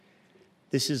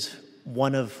This is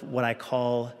one of what I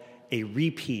call a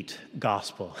repeat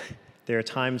gospel. There are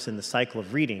times in the cycle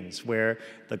of readings where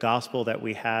the gospel that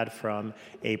we had from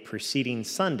a preceding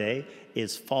Sunday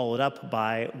is followed up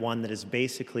by one that is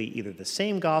basically either the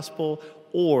same gospel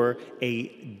or a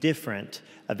different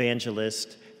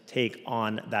evangelist take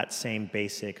on that same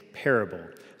basic parable.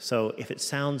 So if it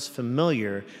sounds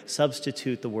familiar,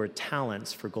 substitute the word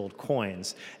talents for gold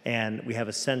coins, and we have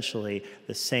essentially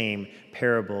the same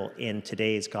parable in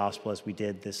today's gospel as we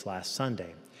did this last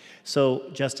Sunday. So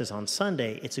just as on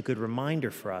Sunday, it's a good reminder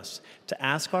for us to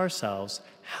ask ourselves,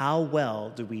 how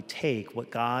well do we take what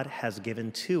God has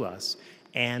given to us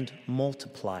and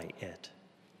multiply it?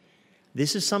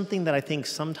 This is something that I think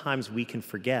sometimes we can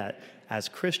forget as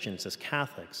Christians, as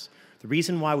Catholics. The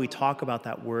reason why we talk about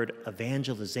that word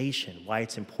evangelization, why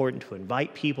it's important to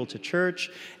invite people to church,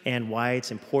 and why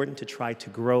it's important to try to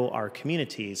grow our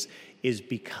communities is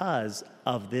because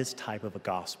of this type of a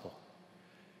gospel.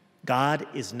 God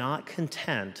is not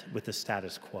content with the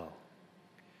status quo.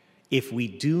 If we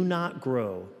do not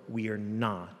grow, we are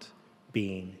not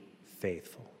being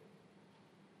faithful.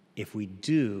 If we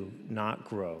do not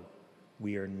grow,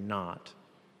 we are not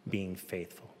being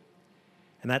faithful.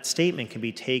 And that statement can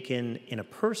be taken in a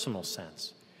personal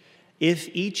sense. If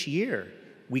each year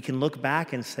we can look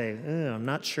back and say, I'm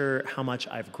not sure how much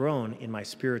I've grown in my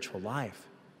spiritual life,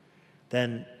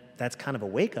 then that's kind of a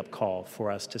wake-up call for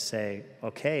us to say,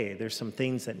 okay, there's some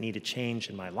things that need to change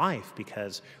in my life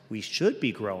because we should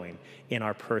be growing in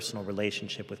our personal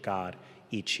relationship with God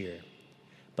each year.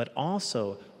 But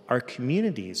also, our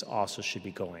communities also should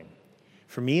be going.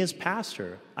 For me as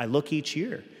pastor, I look each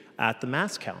year at the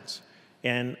Mass counts,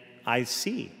 and I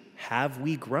see, have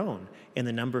we grown in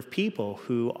the number of people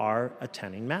who are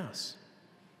attending Mass?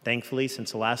 Thankfully,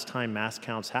 since the last time Mass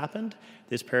counts happened,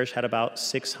 this parish had about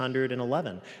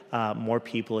 611 more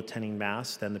people attending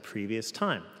Mass than the previous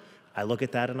time. I look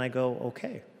at that and I go,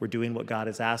 okay, we're doing what God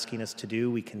is asking us to do.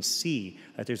 We can see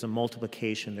that there's a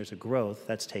multiplication, there's a growth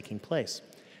that's taking place.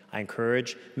 I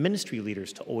encourage ministry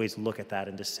leaders to always look at that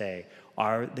and to say,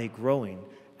 are they growing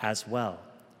as well?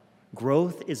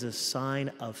 Growth is a sign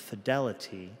of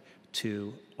fidelity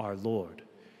to our Lord.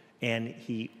 And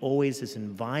he always is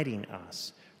inviting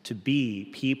us to be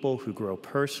people who grow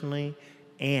personally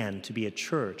and to be a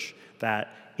church that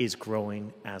is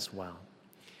growing as well.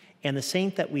 And the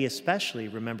saint that we especially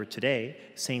remember today,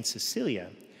 Saint Cecilia,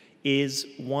 is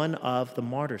one of the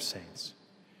martyr saints.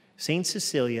 Saint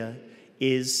Cecilia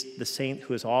is the saint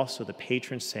who is also the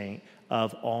patron saint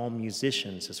of all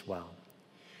musicians as well.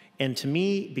 And to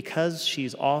me, because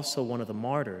she's also one of the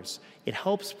martyrs, it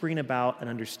helps bring about an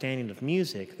understanding of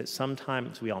music that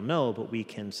sometimes we all know, but we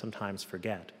can sometimes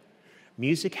forget.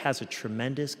 Music has a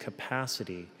tremendous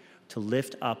capacity to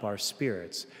lift up our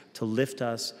spirits, to lift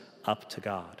us up to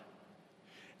God.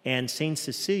 And Saint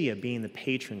Cecilia being the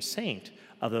patron saint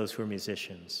of those who are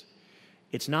musicians,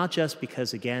 it's not just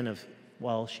because, again, of,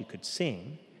 well, she could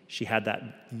sing, she had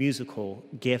that musical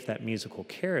gift, that musical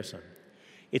charism.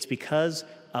 It's because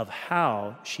of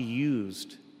how she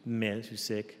used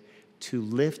music to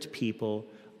lift people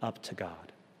up to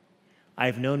God.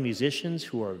 I've known musicians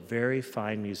who are very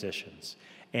fine musicians,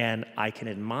 and I can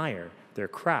admire their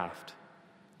craft,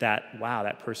 that, wow,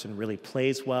 that person really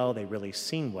plays well, they really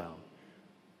sing well.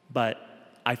 But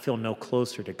I feel no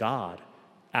closer to God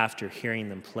after hearing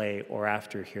them play or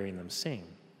after hearing them sing,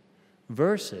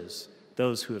 versus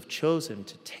those who have chosen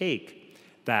to take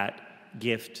that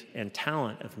gift and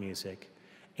talent of music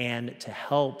and to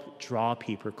help draw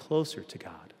people closer to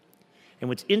God. And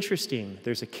what's interesting,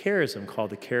 there's a charism called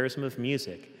the charism of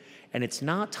music, and it's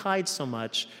not tied so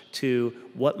much to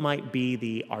what might be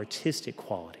the artistic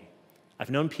quality. I've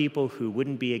known people who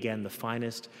wouldn't be, again, the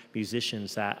finest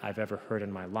musicians that I've ever heard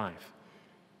in my life.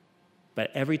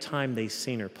 But every time they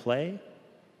sing or play,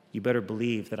 you better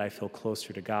believe that I feel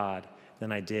closer to God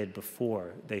than I did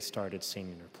before they started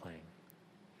singing or playing.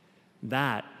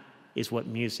 That is what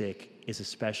music is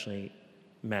especially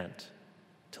meant,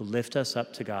 to lift us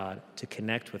up to God, to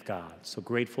connect with God. So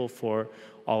grateful for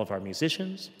all of our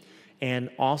musicians,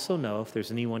 and also know if there's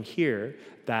anyone here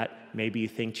that maybe you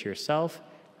think to yourself,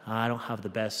 I don't have the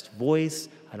best voice,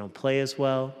 I don't play as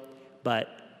well, but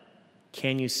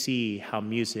can you see how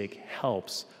music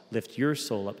helps lift your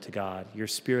soul up to God, your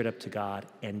spirit up to God,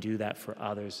 and do that for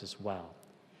others as well?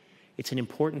 It's an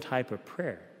important type of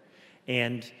prayer.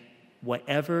 And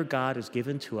whatever God has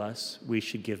given to us, we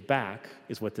should give back,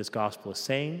 is what this gospel is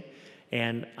saying.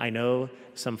 And I know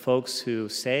some folks who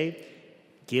say,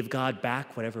 give God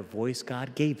back whatever voice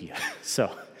God gave you.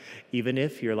 So even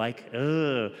if you're like,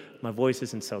 my voice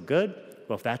isn't so good,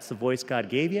 well, if that's the voice God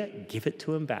gave you, give it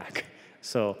to him back.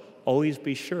 So always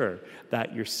be sure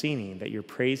that you're singing, that you're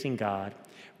praising God,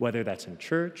 whether that's in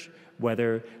church,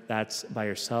 whether that's by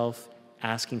yourself,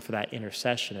 asking for that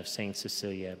intercession of Saint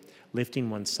Cecilia, lifting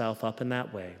oneself up in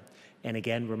that way. And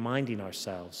again, reminding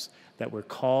ourselves that we're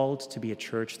called to be a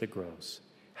church that grows.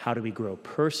 How do we grow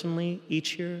personally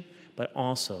each year, but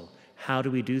also how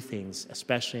do we do things,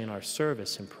 especially in our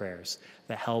service and prayers,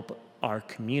 that help our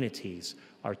communities,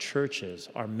 our churches,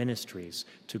 our ministries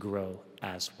to grow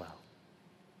as well?